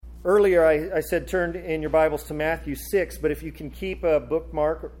Earlier I said turn in your Bibles to Matthew 6, but if you can keep a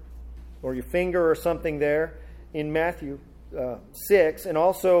bookmark or your finger or something there in Matthew 6, and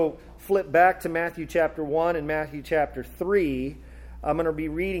also flip back to Matthew chapter 1 and Matthew chapter 3, I'm going to be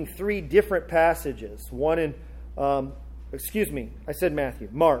reading three different passages. One in, I said Matthew,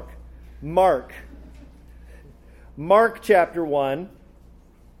 Mark chapter 1,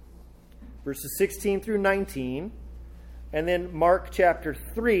 verses 16 through 19, and then Mark chapter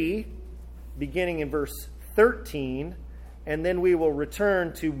 3, beginning in verse 13, and then we will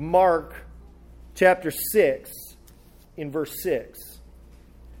return to Mark chapter 6 in verse 6.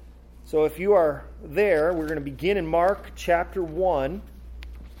 So if you are there, we're going to begin in Mark chapter 1,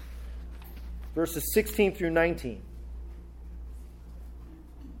 verses 16 through 19.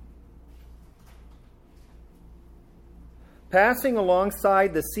 Passing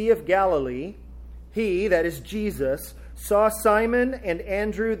alongside the Sea of Galilee, he, that is Jesus, saw Simon and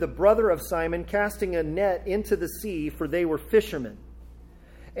Andrew, the brother of Simon, casting a net into the sea, for they were fishermen.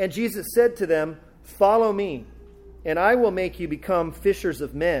 And Jesus said to them, "Follow me, and I will make you become fishers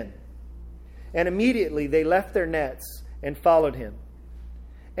of men." And immediately they left their nets and followed him.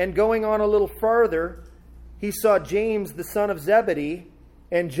 And going on a little farther, he saw James, the son of Zebedee,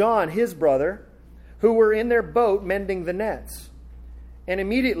 and John, his brother, who were in their boat mending the nets. And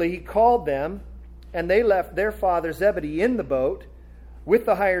immediately he called them, and they left their father Zebedee in the boat with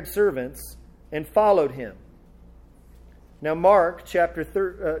the hired servants and followed him. Now Mark chapter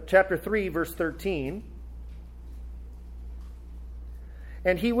 3, verse 13.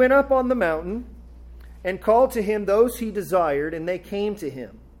 And he went up on the mountain and called to him those he desired, and they came to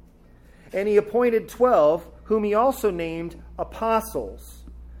him. And he appointed 12, whom he also named apostles,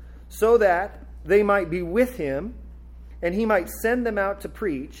 so that they might be with him, and he might send them out to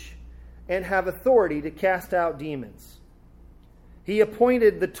preach and have authority to cast out demons. He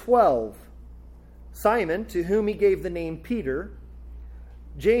appointed the 12, Simon, to whom he gave the name Peter,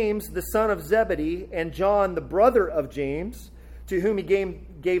 James, the son of Zebedee, and John, the brother of James, to whom he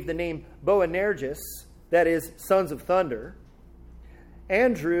gave the name Boanerges, that is, sons of thunder,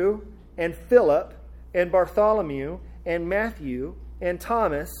 Andrew, and Philip, and Bartholomew, and Matthew, and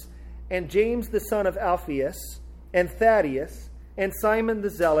Thomas, and James the son of Alphaeus, and Thaddeus, and Simon the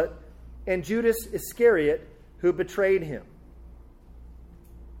Zealot, and Judas Iscariot, who betrayed him.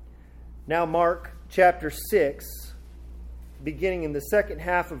 Now Mark chapter 6, beginning in the second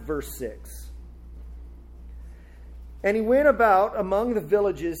half of verse 6. And he went about among the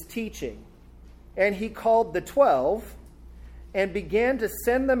villages teaching, and he called the 12, and began to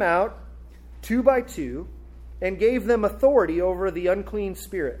send them out 2 by 2, and gave them authority over the unclean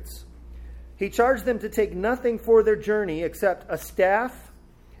spirits. He charged them to take nothing for their journey except a staff,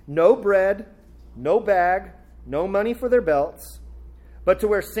 no bread, no bag, no money for their belts, but to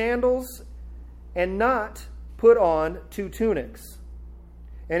wear sandals and not put on 2 tunics.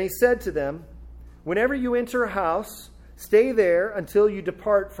 And he said to them, "Whenever you enter a house, stay there until you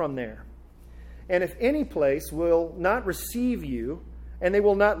depart from there. And if any place will not receive you, and they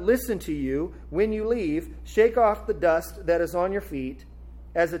will not listen to you when you leave, shake off the dust that is on your feet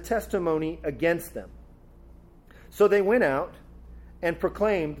as a testimony against them." So they went out and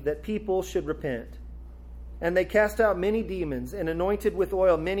proclaimed that people should repent. And they cast out many demons and anointed with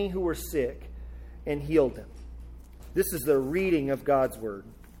oil many who were sick and healed them. This is the reading of God's word.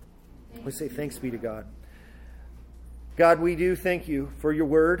 We say thanks be to God. God, we do thank you for your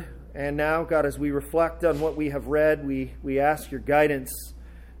word. And now, God, as we reflect on what we have read, we ask your guidance,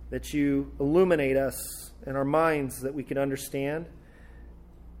 that you illuminate us in our minds that we can understand.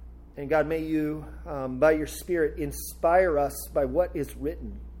 And God, may you, by your Spirit, inspire us by what is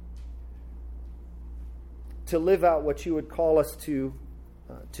written to live out what you would call us to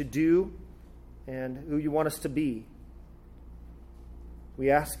do and who you want us to be.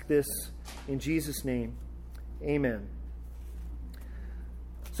 We ask this in Jesus' name. Amen.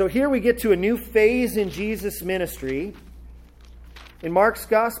 So here we get to a new phase in Jesus' ministry. In Mark's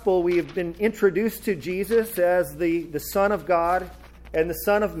Gospel, we have been introduced to Jesus as the Son of God and the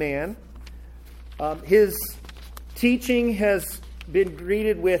Son of Man. His teaching has been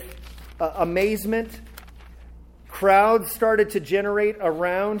greeted with amazement. Crowds started to generate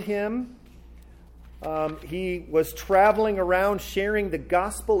around him. He was traveling around sharing the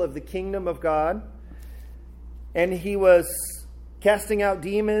gospel of the kingdom of God. And he was casting out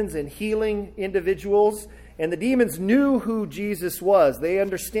demons and healing individuals. And the demons knew who Jesus was. They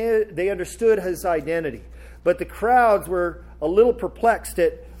understood his identity. But the crowds were a little perplexed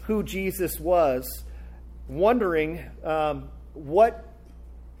at who Jesus was, wondering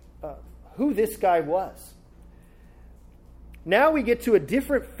who this guy was. Now we get to a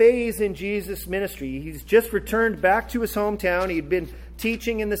different phase in Jesus' ministry. He's just returned back to his hometown. He'd been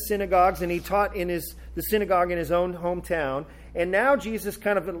teaching in the synagogues, and he taught in the synagogue in his own hometown. And now Jesus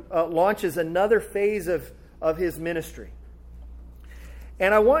kind of launches another phase of his ministry.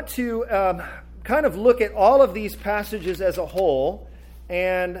 And I want to kind of look at all of these passages as a whole,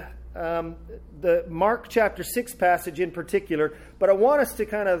 and the Mark chapter 6 passage in particular. But I want us to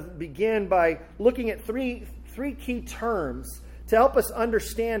kind of begin by looking at three key terms to help us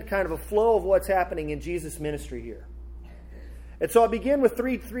understand kind of a flow of what's happening in Jesus' ministry here. And so I'll begin with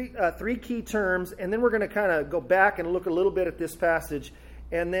three key terms, and then we're going to kind of go back and look a little bit at this passage,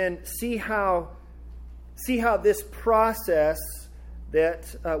 and then see how this process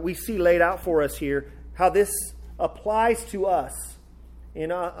that we see laid out for us here, how this applies to us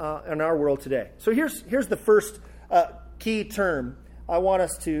in our world today. So here's the first key term I want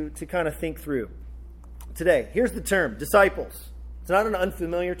us to kind of think through today. Here's the term, disciples. It's not an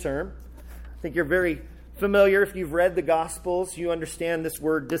unfamiliar term. I think you're very familiar. If you've read the Gospels, you understand this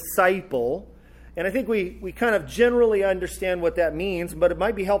word disciple. And I think we kind of generally understand what that means, but it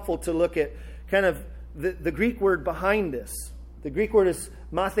might be helpful to look at kind of the Greek word behind this. The Greek word is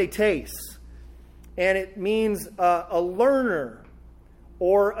mathetes, and it means a learner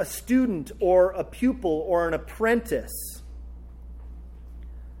or a student or a pupil or an apprentice.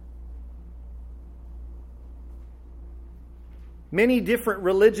 Many different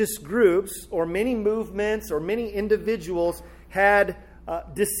religious groups or many movements or many individuals had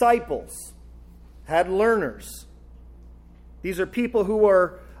disciples, had learners. These are people who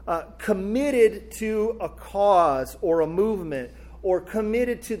are committed to a cause or a movement, or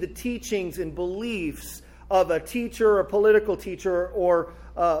committed to the teachings and beliefs of a teacher, a political teacher, or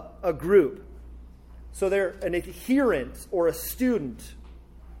a group. So they're an adherent or a student.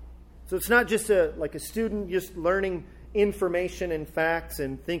 So it's not just like a student just learning information and facts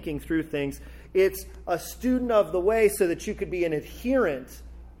and thinking through things. It's a student of the way so that you could be an adherent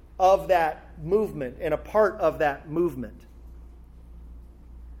of that movement and a part of that movement.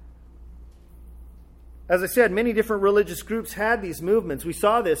 As I said, many different religious groups had these movements. We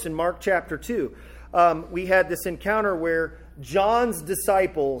saw this in Mark chapter 2. We had this encounter where John's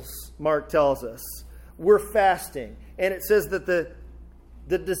disciples, Mark tells us, were fasting. And it says that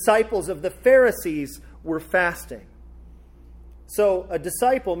the disciples of the Pharisees were fasting. So a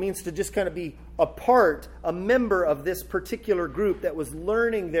disciple means to just kind of be a member of this particular group that was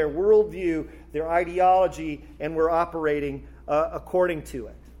learning their worldview, their ideology, and were operating according to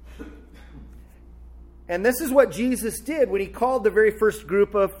it. And this is what Jesus did when he called the very first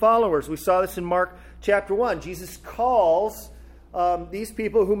group of followers. We saw this in Mark chapter 1. Jesus calls these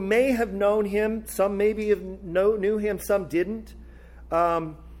people who may have known him. Some maybe knew him, some didn't.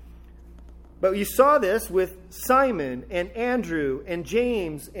 But you saw this with Simon and Andrew and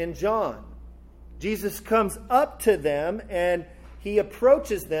James and John. Jesus comes up to them and he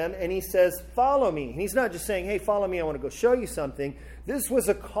approaches them and he says, "Follow me." And he's not just saying, "Hey, follow me, I want to go show you something." This was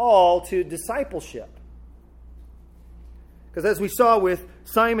a call to discipleship. Because as we saw with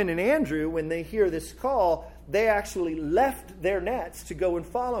Simon and Andrew, when they hear this call, they actually left their nets to go and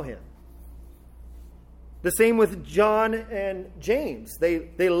follow him. The same with John and James.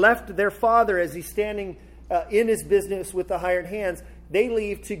 They left their father as he's standing in his business with the hired hands. They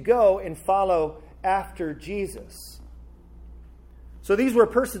leave to go and follow after Jesus. So these were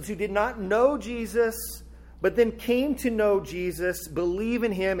persons who did not know Jesus, but then came to know Jesus, believe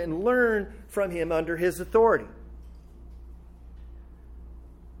in him, and learn from him under his authority.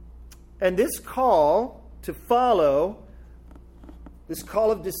 And this call to follow, this call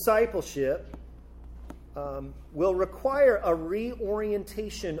of discipleship, will require a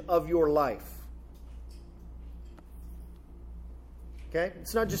reorientation of your life. Okay?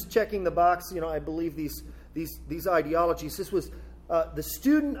 It's not just checking the box, I believe these ideologies. This was the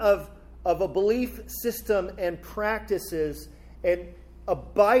student of a belief system and practices and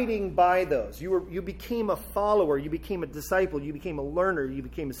abiding by those. You became a follower, you became a disciple, you became a learner, you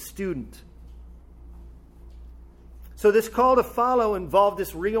became a student. So this call to follow involved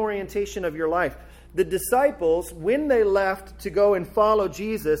this reorientation of your life. The disciples, when they left to go and follow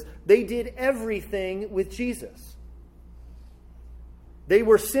Jesus, they did everything with Jesus. They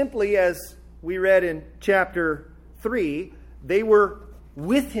were simply, as we read in chapter 3, they were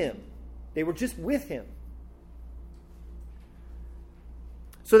with him. They were just with him.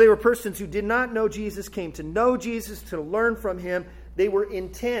 So they were persons who did not know Jesus, came to know Jesus, to learn from him. They were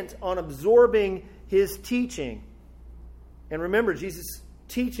intent on absorbing his teaching. And remember, Jesus'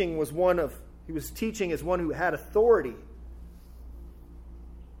 teaching was he was teaching as one who had authority.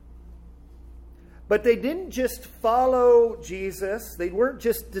 But they didn't just follow Jesus. They weren't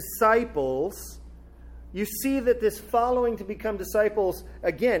just disciples. You see that this following to become disciples,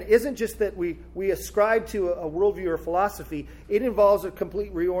 again, isn't just that we ascribe to a worldview or philosophy. It involves a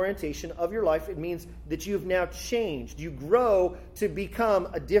complete reorientation of your life. It means that you've now changed. You grow to become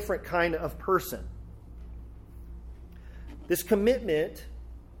a different kind of person. This commitment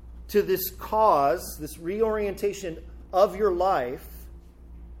to this cause, this reorientation of your life,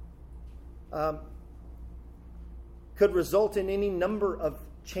 could result in any number of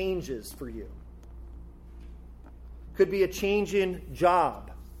changes for you. Could be a change in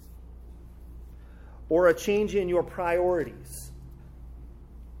job, or a change in your priorities,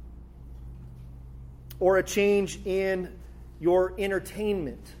 or a change in your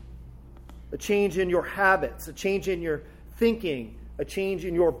entertainment, a change in your habits, a change in your thinking, a change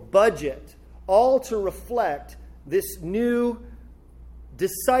in your budget, all to reflect this new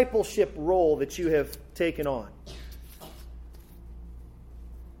discipleship role that you have taken on.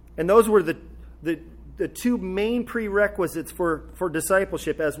 And those were the two main prerequisites for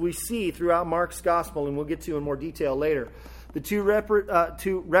discipleship, as we see throughout Mark's gospel, and we'll get to in more detail later. The two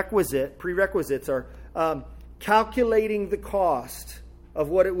prerequisites are calculating the cost of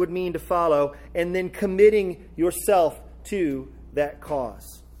what it would mean to follow, and then committing yourself to that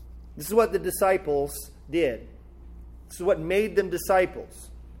cause. This is what the disciples did. This is what made them disciples.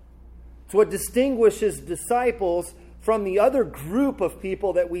 It's what distinguishes disciples from the other group of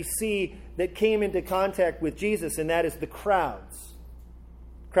people that we see that came into contact with Jesus, and that is the crowds.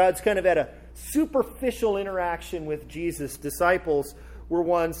 Crowds kind of had a superficial interaction with Jesus. Disciples were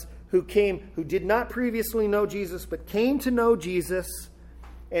ones who did not previously know Jesus, but came to know Jesus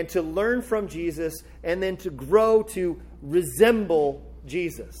and to learn from Jesus, and then to grow to resemble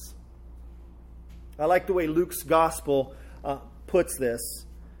Jesus. I like the way Luke's gospel puts this.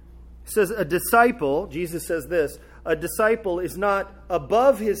 It says, a disciple, Jesus says this, a disciple is not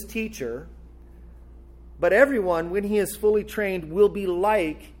above his teacher, but everyone, when he is fully trained, will be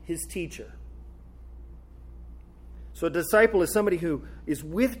like his teacher. So a disciple is somebody who is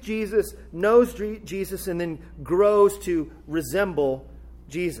with Jesus, knows Jesus, and then grows to resemble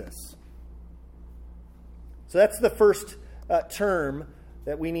Jesus. So that's the first term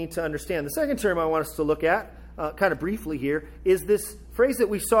that we need to understand. The second term I want us to look at, kind of briefly here, is this phrase that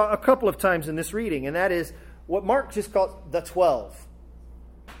we saw a couple of times in this reading, and that is what Mark just called the 12.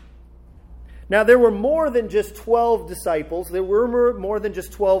 Now, there were more than just 12 disciples. There were more than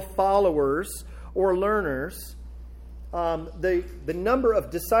just 12 followers or learners. The number of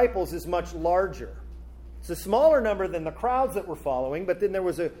disciples is much larger. It's a smaller number than the crowds that were following, but then there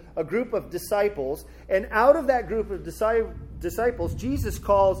was a group of disciples. And out of that group of disciples, Jesus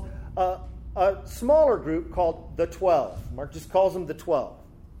calls a smaller group called the 12. Mark just calls them the 12.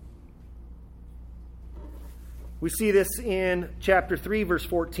 We see this in chapter 3, verse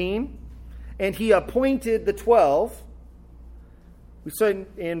 14. And he appointed the 12. We saw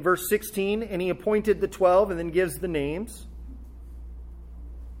in verse 16, and he appointed the 12, and then gives the names.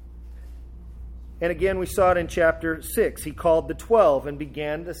 And again, we saw it in chapter 6. He called the 12 and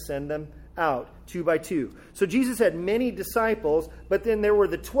began to send them out, 2 by 2. So Jesus had many disciples, but then there were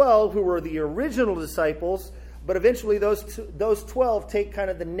the 12 who were the original disciples, but eventually those 12 take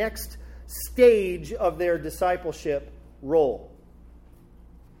kind of the next stage of their discipleship role.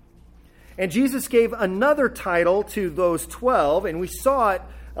 And Jesus gave another title to those 12, and we saw it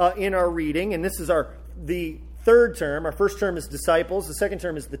in our reading, and this is the third term. Our first term is disciples. The second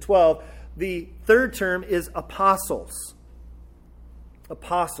term is the 12. The third term is apostles.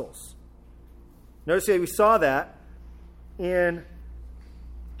 Apostles. Notice that we saw that in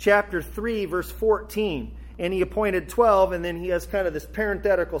chapter 3, verse 14. And he appointed 12, and then he has kind of this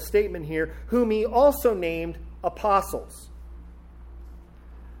parenthetical statement here, whom he also named apostles.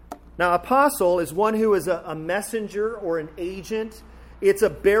 Now, apostle is one who is a messenger or an agent. It's a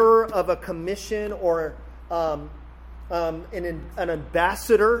bearer of a commission or an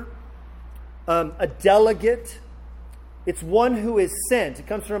ambassador, a delegate. It's one who is sent. It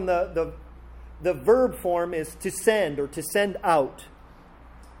comes from the verb form is to send or to send out.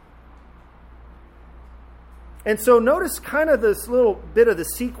 And so notice kind of this little bit of the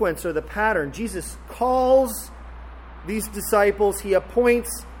sequence or the pattern. Jesus calls these disciples. He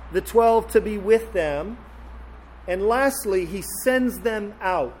appoints the 12 to be with them. And lastly, he sends them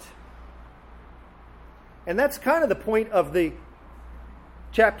out. And that's kind of the point of the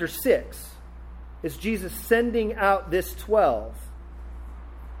chapter 6, is Jesus sending out this 12.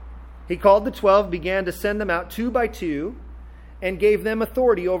 He called the 12, began to send them out 2 by 2, and gave them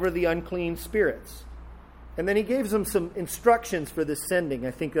authority over the unclean spirits. And then he gives them some instructions for this sending,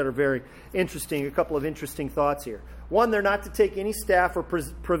 I think, that are very interesting. A couple of interesting thoughts here. One, they're not to take any staff or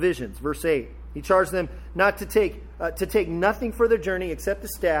provisions. Verse 8. He charged them not to take nothing for their journey except the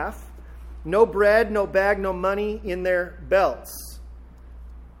staff, no bread, no bag, no money in their belts.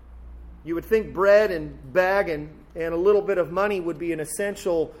 You would think bread and bag and a little bit of money would be an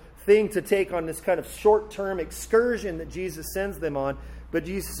essential thing to take on this kind of short-term excursion that Jesus sends them on. But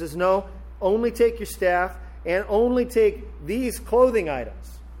Jesus says, no, only take your staff and only take these clothing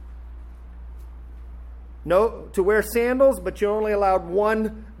items. No, to wear sandals, but you're only allowed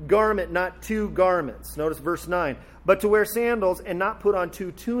one garment, not two garments. Notice verse 9. But to wear sandals and not put on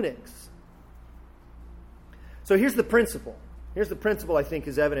two tunics. So here's the principle. Here's the principle I think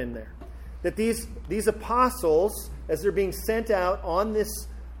is evident in there. That these apostles, as they're being sent out on this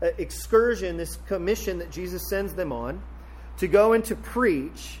excursion, this commission that Jesus sends them on, to go and to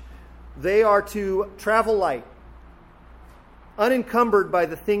preach, they are to travel light, unencumbered by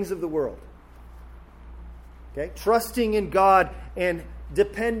the things of the world. Okay? Trusting in God and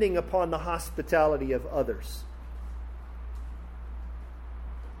depending upon the hospitality of others.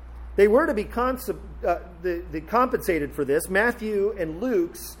 They were to be compensated for this. Matthew and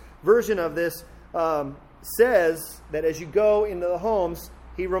Luke's version of this says that as you go into the homes,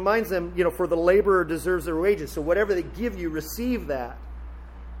 he reminds them, for the laborer deserves their wages. So whatever they give you, receive that.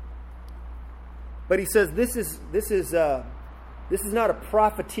 But he says this is not a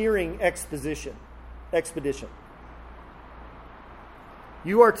profiteering expedition.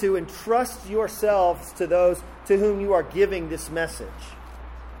 You are to entrust yourselves to those to whom you are giving this message.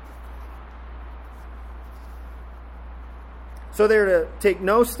 So they're to take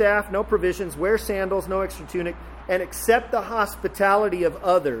no staff, no provisions, wear sandals, no extra tunic, and accept the hospitality of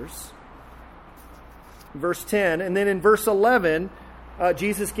others. Verse 10. And then in verse 11,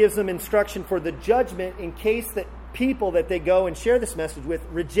 Jesus gives them instruction for the judgment in case that people that they go and share this message with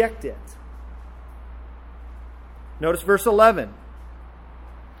reject it. Notice verse 11.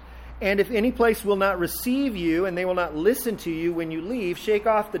 And if any place will not receive you and they will not listen to you when you leave, shake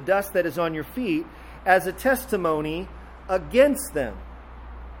off the dust that is on your feet as a testimony against them.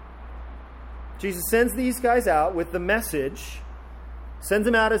 Jesus sends these guys out with the message, sends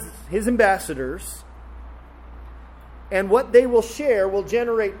them out as his ambassadors, and what they will share will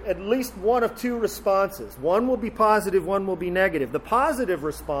generate at least one of two responses. One will be positive, one will be negative. The positive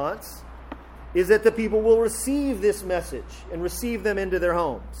response is that the people will receive this message and receive them into their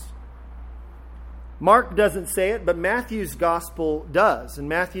homes. Mark doesn't say it, but Matthew's gospel does. In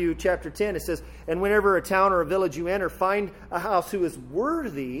Matthew chapter 10, it says, and whenever a town or a village you enter, find a house who is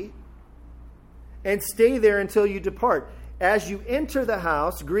worthy and stay there until you depart. As you enter the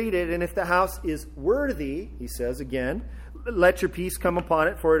house, greet it, and if the house is worthy, he says again, let your peace come upon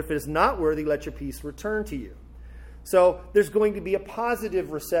it, for if it is not worthy, let your peace return to you. So there's going to be a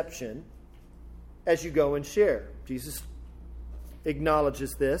positive reception as you go and share. Jesus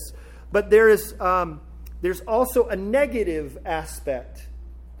acknowledges this. But there's also a negative aspect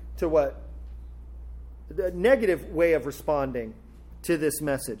to the negative way of responding to this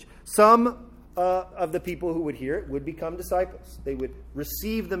message. Some of the people who would hear it would become disciples. They would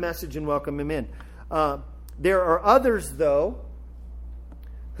receive the message and welcome him in. There are others, though,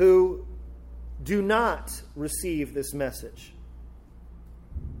 who do not receive this message.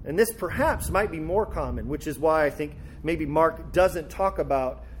 And this perhaps might be more common, which is why I think maybe Mark doesn't talk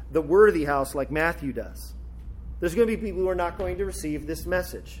about the worthy house like Matthew does. There's going to be people who are not going to receive this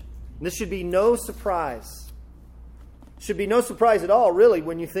message. And this should be no surprise. Should be no surprise at all, really,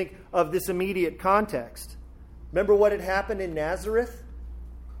 when you think of this immediate context. Remember what had happened in Nazareth?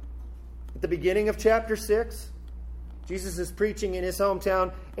 At the beginning of chapter 6? Jesus is preaching in his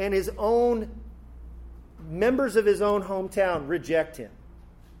hometown, and his own members of his own hometown reject him.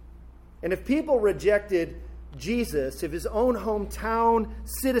 And if people rejected Jesus, if his own hometown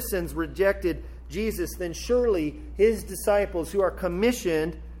citizens rejected Jesus, then surely his disciples who are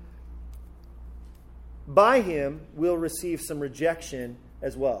commissioned by him will receive some rejection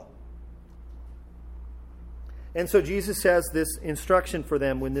as well. And so Jesus has this instruction for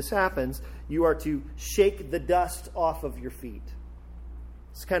them when this happens. You are to shake the dust off of your feet.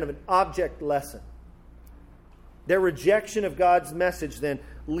 It's kind of an object lesson. Their rejection of God's message then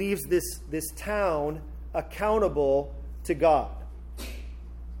leaves this town accountable to God.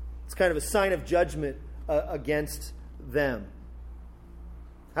 It's kind of a sign of judgment against them.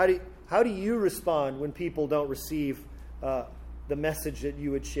 How do you respond when people don't receive the message that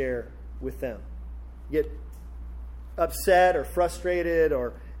you would share with them? Get upset or frustrated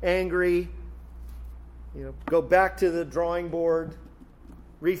or angry? Go back to the drawing board,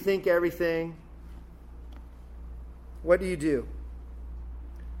 rethink everything. what do you do?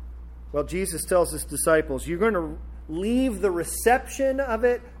 Well, Jesus tells his disciples, you're going to leave the reception of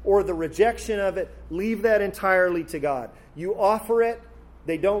it or the rejection of it, leave that entirely to God. You offer it,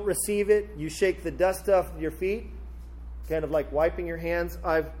 they don't receive it, you shake the dust off your feet, kind of like wiping your hands.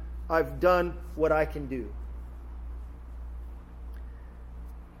 I've done what I can do.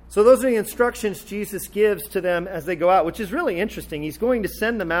 So those are the instructions Jesus gives to them as they go out, which is really interesting. He's going to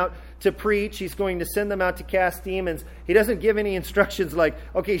send them out to preach. He's going to send them out to cast demons. He doesn't give any instructions like,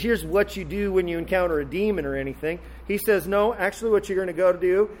 okay, here's what you do when you encounter a demon or anything. He says, no, actually what you're going to go to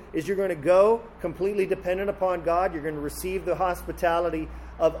do is you're going to go completely dependent upon God. You're going to receive the hospitality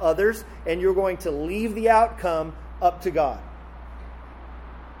of others, and you're going to leave the outcome up to God.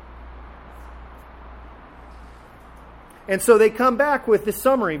 And so they come back with this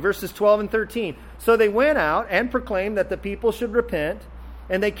summary, verses 12 and 13. So they went out and proclaimed that the people should repent,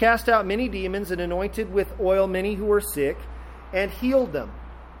 and they cast out many demons and anointed with oil many who were sick and healed them.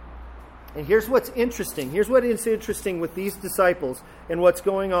 And here's what's interesting. Here's what is interesting with these disciples and what's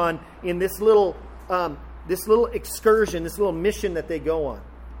going on in this little excursion, this little mission that they go on.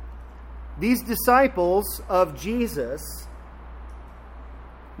 These disciples of Jesus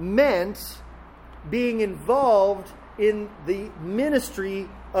meant being involved in the ministry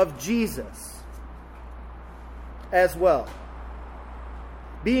of Jesus as well.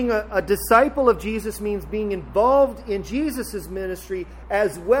 Being a disciple of Jesus means being involved in Jesus' ministry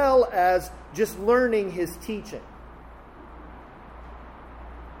as well as just learning his teaching.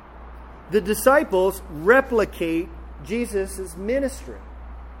 The disciples replicate Jesus' ministry.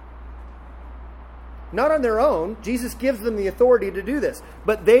 Not on their own. Jesus gives them the authority to do this.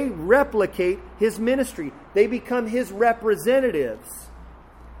 But they replicate his ministry. They become his representatives,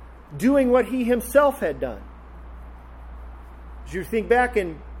 doing what he himself had done. As you think back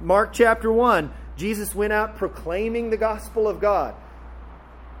in Mark chapter 1, Jesus went out proclaiming the gospel of God.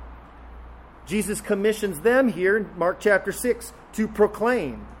 Jesus commissions them here in Mark chapter 6 to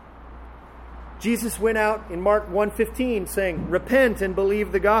proclaim. Jesus went out in Mark 1:15 saying, repent and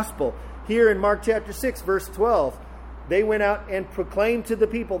believe the gospel. Here in Mark chapter 6, verse 12, they went out and proclaimed to the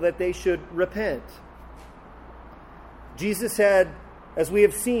people that they should repent. Jesus had, as we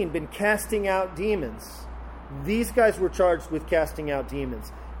have seen, been casting out demons. These guys were charged with casting out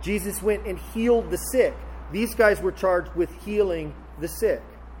demons. Jesus went and healed the sick. These guys were charged with healing the sick.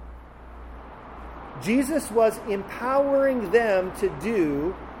 Jesus was empowering them to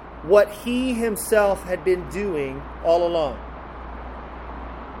do what he himself had been doing all along.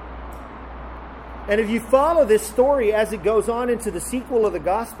 And if you follow this story as it goes on into the sequel of the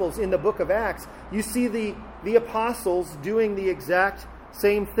Gospels in the book of Acts, you see the apostles doing the exact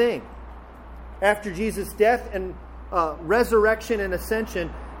same thing. After Jesus' death and resurrection and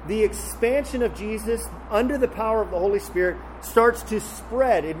ascension, the expansion of Jesus under the power of the Holy Spirit starts to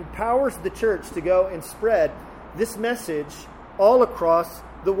spread. It empowers the church to go and spread this message all across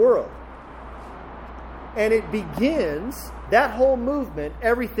the world. And it begins, that whole movement,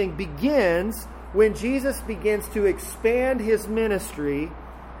 everything begins when Jesus begins to expand his ministry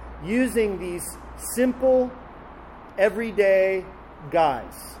using these simple, everyday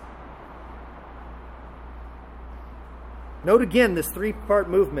guys. Note again this three-part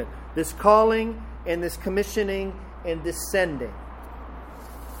movement, this calling and this commissioning and this sending.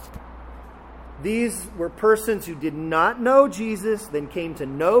 These were persons who did not know Jesus, then came to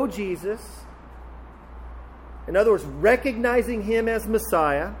know Jesus. In other words, recognizing him as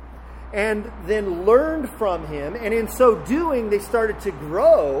Messiah, and then learned from him. And in so doing, they started to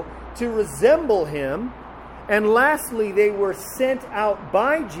grow to resemble him. And lastly, they were sent out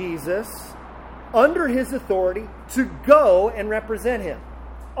by Jesus under his authority to go and represent him.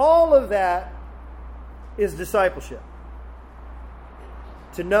 All of that is discipleship.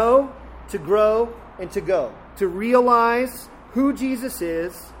 To know, to grow, and to go. To realize who Jesus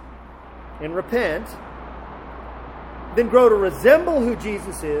is and repent. Then grow to resemble who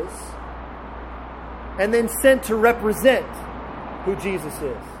Jesus is. And then sent to represent who Jesus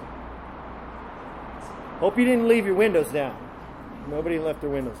is. Hope you didn't leave your windows down. Nobody left their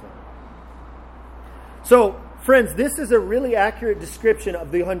windows down. So, friends, this is a really accurate description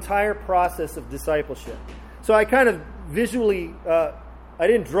of the entire process of discipleship. So I kind of visually, I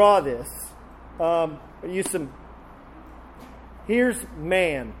didn't draw this. I used some, here's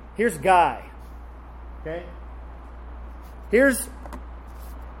man, here's guy. Okay? Here's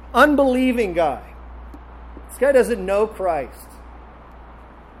unbelieving guy. This guy doesn't know Christ.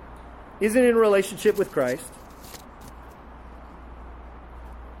 Isn't in a relationship with Christ.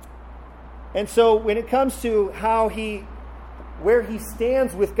 And so when it comes to where he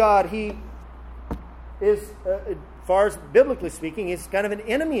stands with God, he is as far as biblically speaking, he's kind of an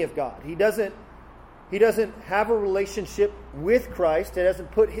enemy of God. He doesn't have a relationship with Christ. He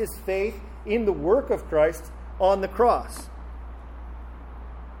doesn't put his faith in the work of Christ on the cross.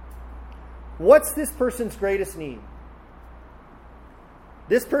 What's this person's greatest need?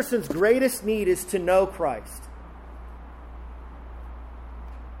 This person's greatest need is to know Christ.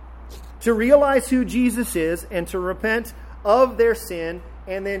 To realize who Jesus is and to repent of their sin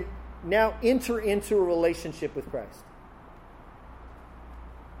and then now enter into a relationship with Christ.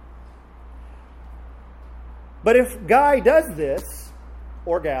 But if Guy does this,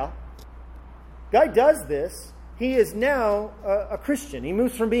 or gal, Guy does this, he is now a Christian. He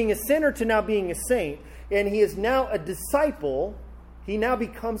moves from being a sinner to now being a saint, and he is now a disciple. He now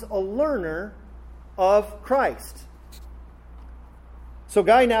becomes a learner of Christ. So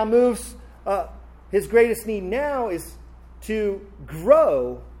Guy now moves, his greatest need now is to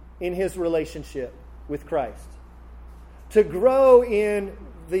grow in his relationship with Christ. To grow in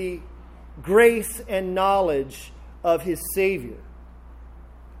the grace and knowledge of his Savior.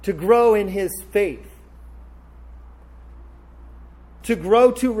 To grow in his faith. To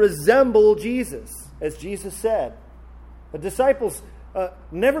grow to resemble Jesus, as Jesus said. The disciples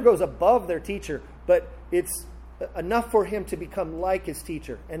never goes above their teacher, but it's enough for him to become like his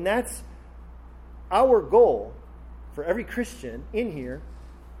teacher. And that's our goal for every Christian in here,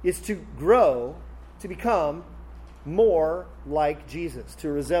 is to grow, to become more like Jesus, to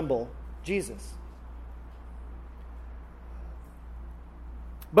resemble Jesus.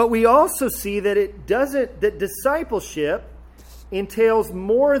 But we also see that that discipleship entails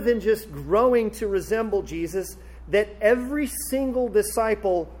more than just growing to resemble Jesus, that every single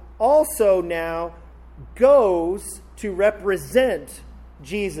disciple also now goes to represent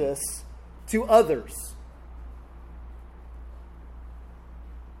Jesus to others.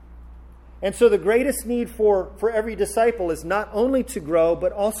 And so the greatest need for every disciple is not only to grow,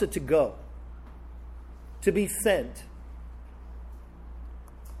 but also to go. To be sent.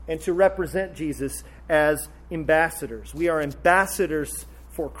 And to represent Jesus as ambassadors. We are ambassadors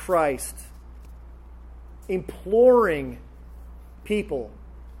for Christ. Imploring people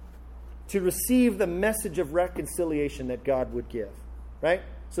to receive the message of reconciliation that God would give. Right?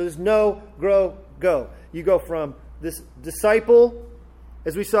 So there's no grow, go. You go from this disciple,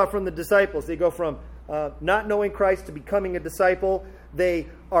 as we saw from the disciples, they go from not knowing Christ to becoming a disciple. They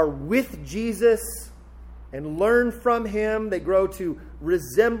are with Jesus and learn from him. They grow to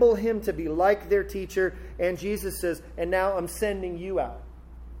resemble him, to be like their teacher. And Jesus says, and now I'm sending you out.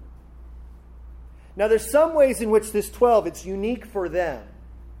 Now there's some ways in which this 12, it's unique for them.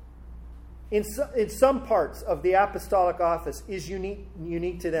 In some parts of the apostolic office is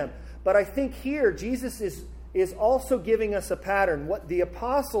unique to them. But I think here Jesus is also giving us a pattern. What the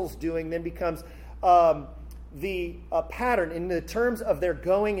apostles doing then becomes the pattern in the terms of their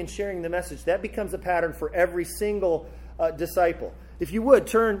going and sharing the message. That becomes a pattern for every single disciple. If you would,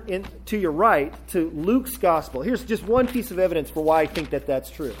 turn to your right to Luke's gospel. Here's just one piece of evidence for why I think that that's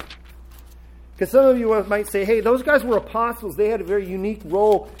true. Because some of you might say, hey, those guys were apostles. They had a very unique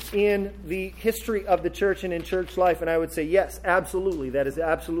role in the history of the church and in church life. And I would say, yes, absolutely. That is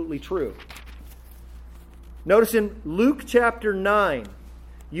absolutely true. Notice in Luke chapter 9,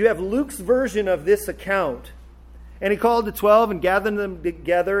 you have Luke's version of this account. And he called the 12 and gathered them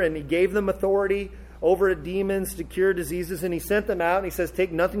together, and he gave them authority over demons to cure diseases, and he sent them out, and he says,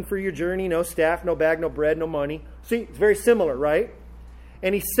 take nothing for your journey, no staff, no bag, no bread, no money. See, it's very similar, right?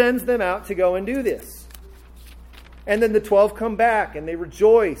 And he sends them out to go and do this. And then the 12 come back, and they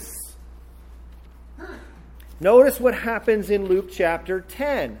rejoice. Notice what happens in Luke chapter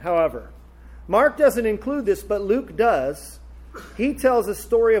 10, however. Mark doesn't include this, but Luke does. He tells a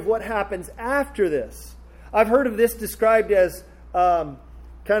story of what happens after this. I've heard of this described as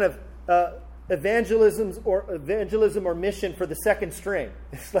evangelism or mission for the second string.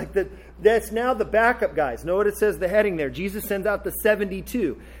 It's like that's now the backup guys. Know what it says, the heading there. Jesus sends out the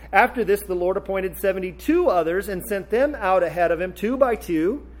 72. After this, the Lord appointed 72 others and sent them out ahead of him, 2 by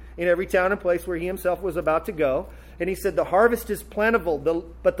 2, in every town and place where he himself was about to go. And he said, the harvest is plentiful,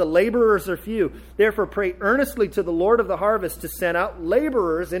 but the laborers are few. Therefore pray earnestly to the Lord of the harvest to send out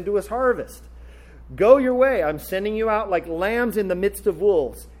laborers into his harvest. Go your way. I'm sending you out like lambs in the midst of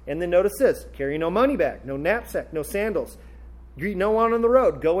wolves. And then notice this. Carry no money bag, no knapsack, no sandals. Greet no one on the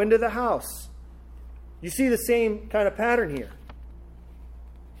road. Go into the house. You see the same kind of pattern here.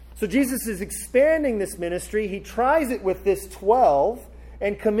 So Jesus is expanding this ministry. He tries it with this 12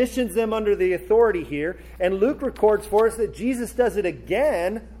 and commissions them under the authority here. And Luke records for us that Jesus does it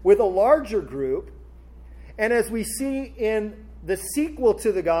again with a larger group. And as we see in the sequel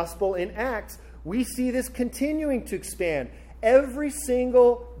to the gospel in Acts, we see this continuing to expand. Every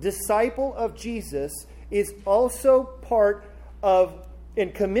single disciple of Jesus is also part of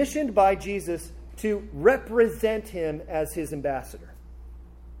and commissioned by Jesus to represent him as his ambassador.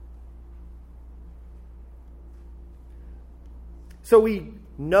 So we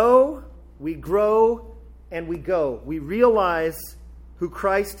know, we grow, and we go. We realize who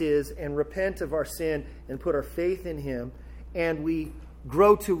Christ is and repent of our sin and put our faith in him. And we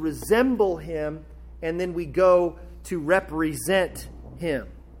grow to resemble him, and then we go to represent him.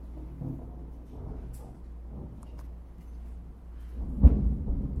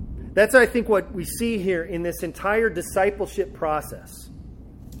 That's, I think, what we see here in this entire discipleship process.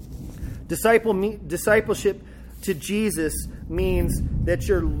 Discipleship to Jesus means that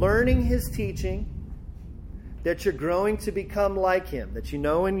you're learning his teaching, that you're growing to become like him, that you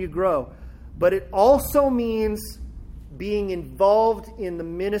know and you grow. But it also means being involved in the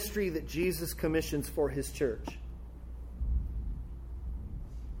ministry that Jesus commissions for his church.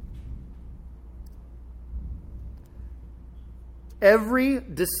 Every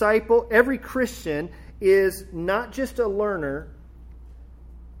disciple, every Christian is not just a learner,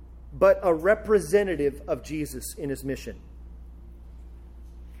 but a representative of Jesus in his mission.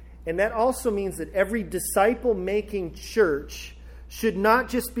 And that also means that every disciple-making church should not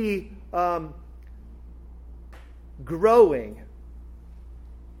just be growing,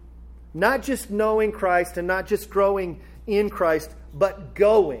 not just knowing Christ and not just growing in Christ, but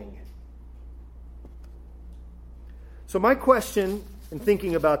going. So my question in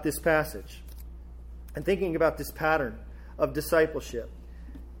thinking about this passage and thinking about this pattern of discipleship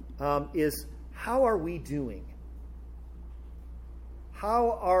is, how are we doing?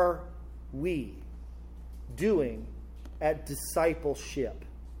 How are we doing at discipleship?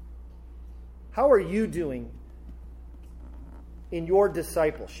 How are you doing in your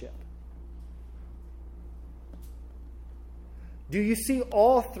discipleship? Do you see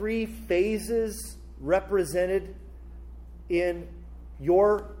all three phases represented in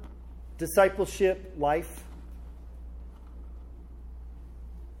your discipleship life?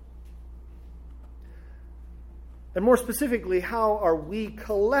 And more specifically, how are we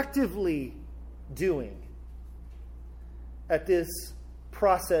collectively doing at this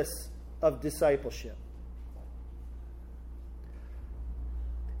process of discipleship?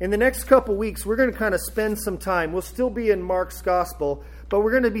 In the next couple weeks, we're going to kind of spend some time. We'll still be in Mark's Gospel, but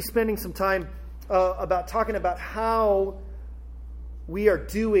we're going to be spending some time about talking about how we are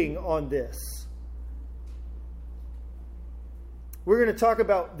doing on this. We're going to talk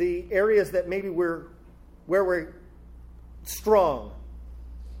about the areas that maybe where we're strong.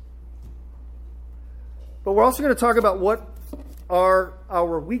 But we're also going to talk about what are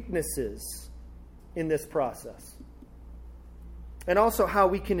our weaknesses in this process. And also how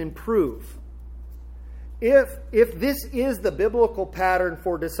we can improve. If this is the biblical pattern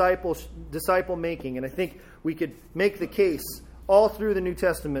for disciple making, and I think we could make the case all through the New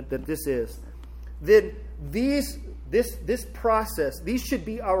Testament that this is, then this process, these should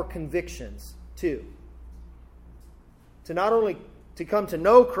be our convictions too. To not only to come to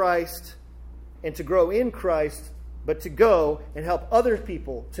know Christ and to grow in Christ, but to go and help other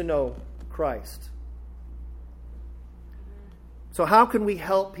people to know Christ. So how can we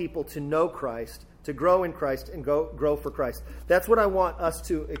help people to know Christ, to grow in Christ, and grow for Christ? That's what I want us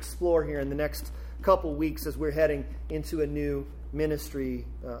to explore here in the next couple weeks as we're heading into a new ministry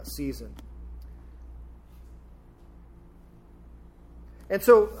season. And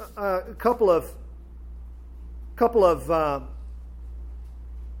so a couple of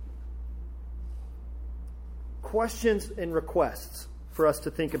questions and requests for us to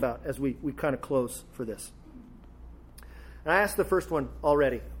think about as we kind of close for this. And I asked the first one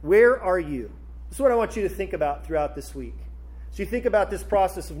already. Where are you? This is what I want you to think about throughout this week. So you think about this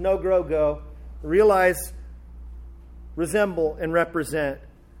process of know, grow, go, realize, resemble, and represent.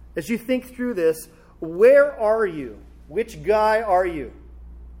 As you think through this, where are you? Which guy are you?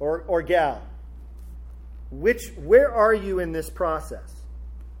 Or gal? Where are you in this process?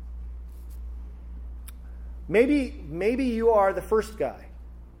 Maybe you are the first guy.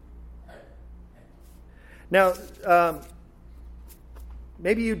 Now,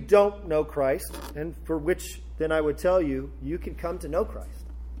 maybe you don't know Christ, and for which then I would tell you, you can come to know Christ.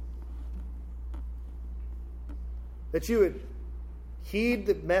 That you would heed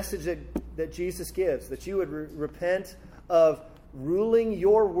the message that Jesus gives, that you would repent of ruling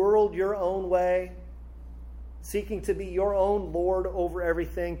your world your own way, seeking to be your own Lord over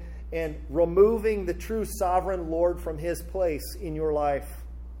everything, and removing the true sovereign Lord from his place in your life.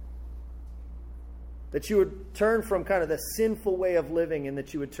 That you would turn from kind of the sinful way of living and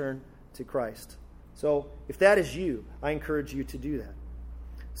that you would turn to Christ. So if that is you, I encourage you to do that.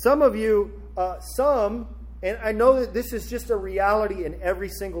 Some of you, and I know that this is just a reality in every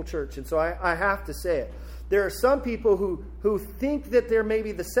single church, and so I have to say it. There are some people who think that they're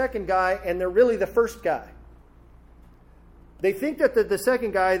maybe the second guy, and they're really the first guy. They think that the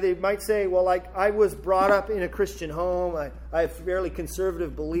second guy, they might say, well, like, I was brought up in a Christian home. I have fairly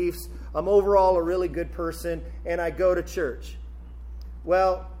conservative beliefs. I'm overall a really good person, and I go to church.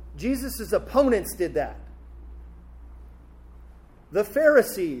 Well, Jesus' opponents did that. The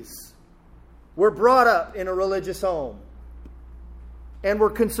Pharisees were brought up in a religious home and were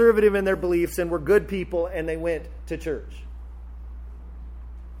conservative in their beliefs and were good people, and they went to church.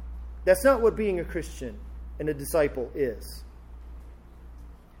 That's not what being a Christian and a disciple is.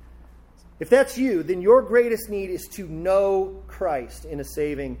 If that's you, then your greatest need is to know Christ in a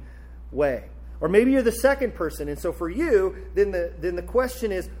saving way. Or maybe you're the second person, and so for you, then the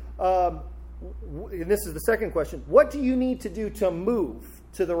question is, and this is the second question, what do you need to do to move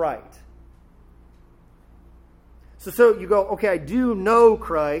to the right? So you go, okay, I do know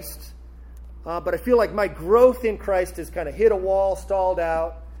Christ, but I feel like my growth in Christ has kind of hit a wall, stalled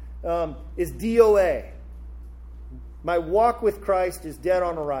out, is DOA. My walk with Christ is dead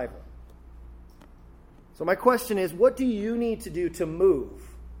on arrival. So my question is, what do you need to do to move?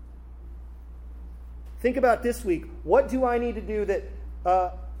 Think about this week. What do I need to do that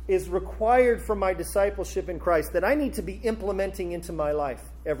is required from my discipleship in Christ that I need to be implementing into my life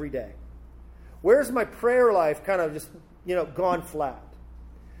every day? Where's my prayer life kind of just, gone flat?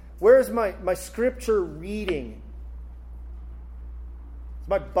 Where's my scripture reading? Has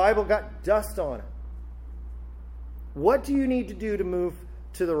my Bible got dust on it? What do you need to do to move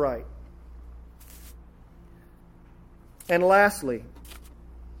to the right? And lastly,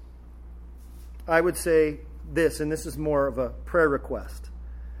 I would say this, and this is more of a prayer request.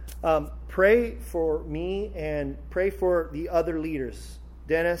 Pray for me and pray for the other leaders,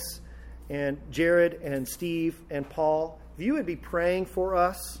 Dennis and Jared and Steve and Paul. If you would be praying for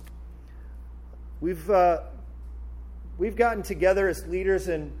us, we've gotten together as leaders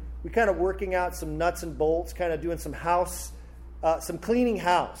and we're kind of working out some nuts and bolts, kind of doing some cleaning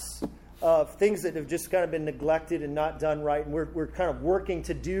house of things that have just kind of been neglected and not done right. And we're kind of working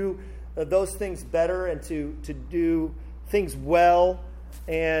to do those things better and to do things well.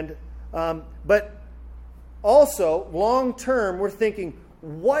 And but also long term, we're thinking,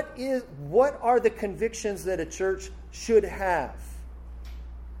 what are the convictions that a church should have?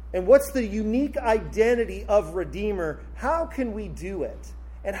 And what's the unique identity of Redeemer? How can we do it?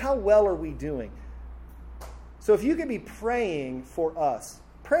 And how well are we doing? So if you could be praying for us,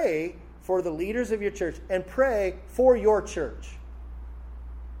 pray for the leaders of your church and pray for your church.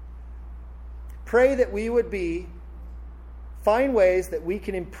 Pray that we would find ways that we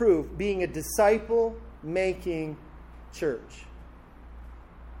can improve being a disciple-making church.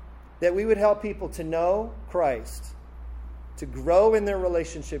 That we would help people to know Christ, to grow in their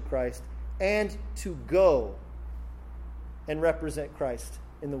relationship with Christ, and to go and represent Christ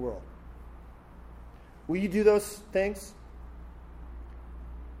in the world. Will you do those things?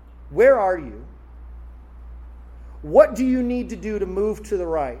 Where are you? What do you need to do to move to the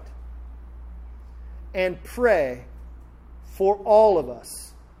right? And pray for all of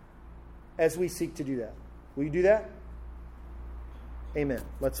us as we seek to do that. Will you do that? Amen.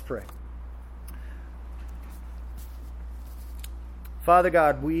 Let's pray. Father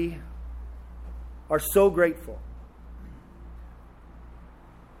God, we are so grateful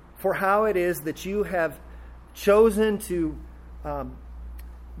for how it is that you have chosen to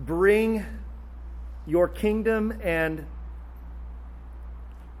bring your kingdom and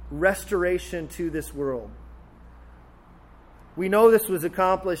restoration to this world. We know this was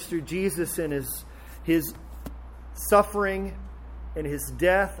accomplished through Jesus and his suffering and his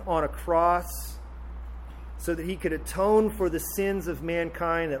death on a cross so that he could atone for the sins of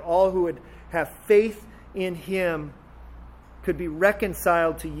mankind, that all who would have faith in him could be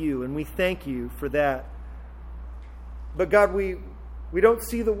reconciled to you, and we thank you for that. But God, we don't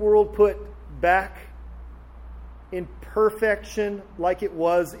see the world put back in perfection like it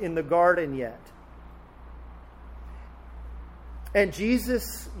was in the garden yet. And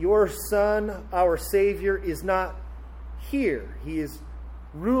Jesus, your Son, our Savior, is not here. He is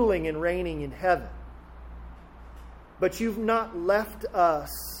ruling and reigning in heaven. But you've not left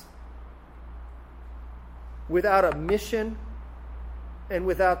us without a mission and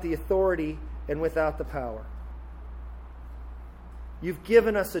without the authority and without the power. You've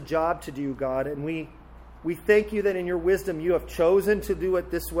given us a job to do, God, and we thank you that in your wisdom you have chosen to do it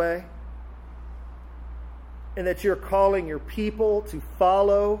this way, and that you're calling your people to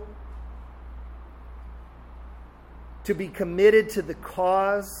follow to be committed to the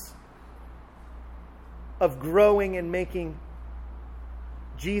cause of growing and making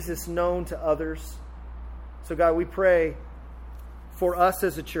Jesus known to others. So God, we pray for us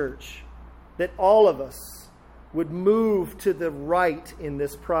as a church that all of us would move to the right in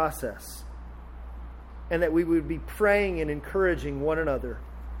this process, and that we would be praying and encouraging one another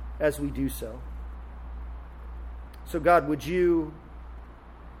as we do so. So God, would you,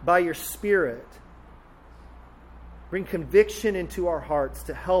 by your Spirit, bring conviction into our hearts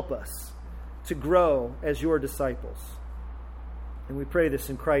to help us to grow as your disciples. And we pray this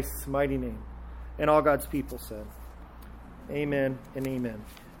in Christ's mighty name. And all God's people said, amen and amen.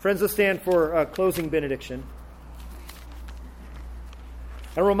 Friends, let's stand for a closing benediction.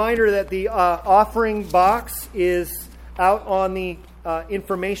 A reminder that the offering box is out on the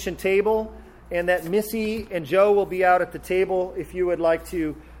information table, and that Missy and Joe will be out at the table if you would like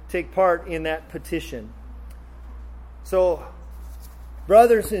to take part in that petition. So,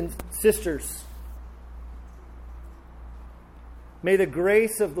 brothers and sisters, may the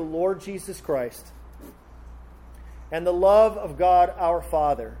grace of the Lord Jesus Christ and the love of God our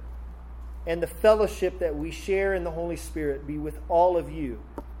Father and the fellowship that we share in the Holy Spirit be with all of you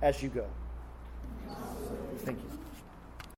as you go. Thank you.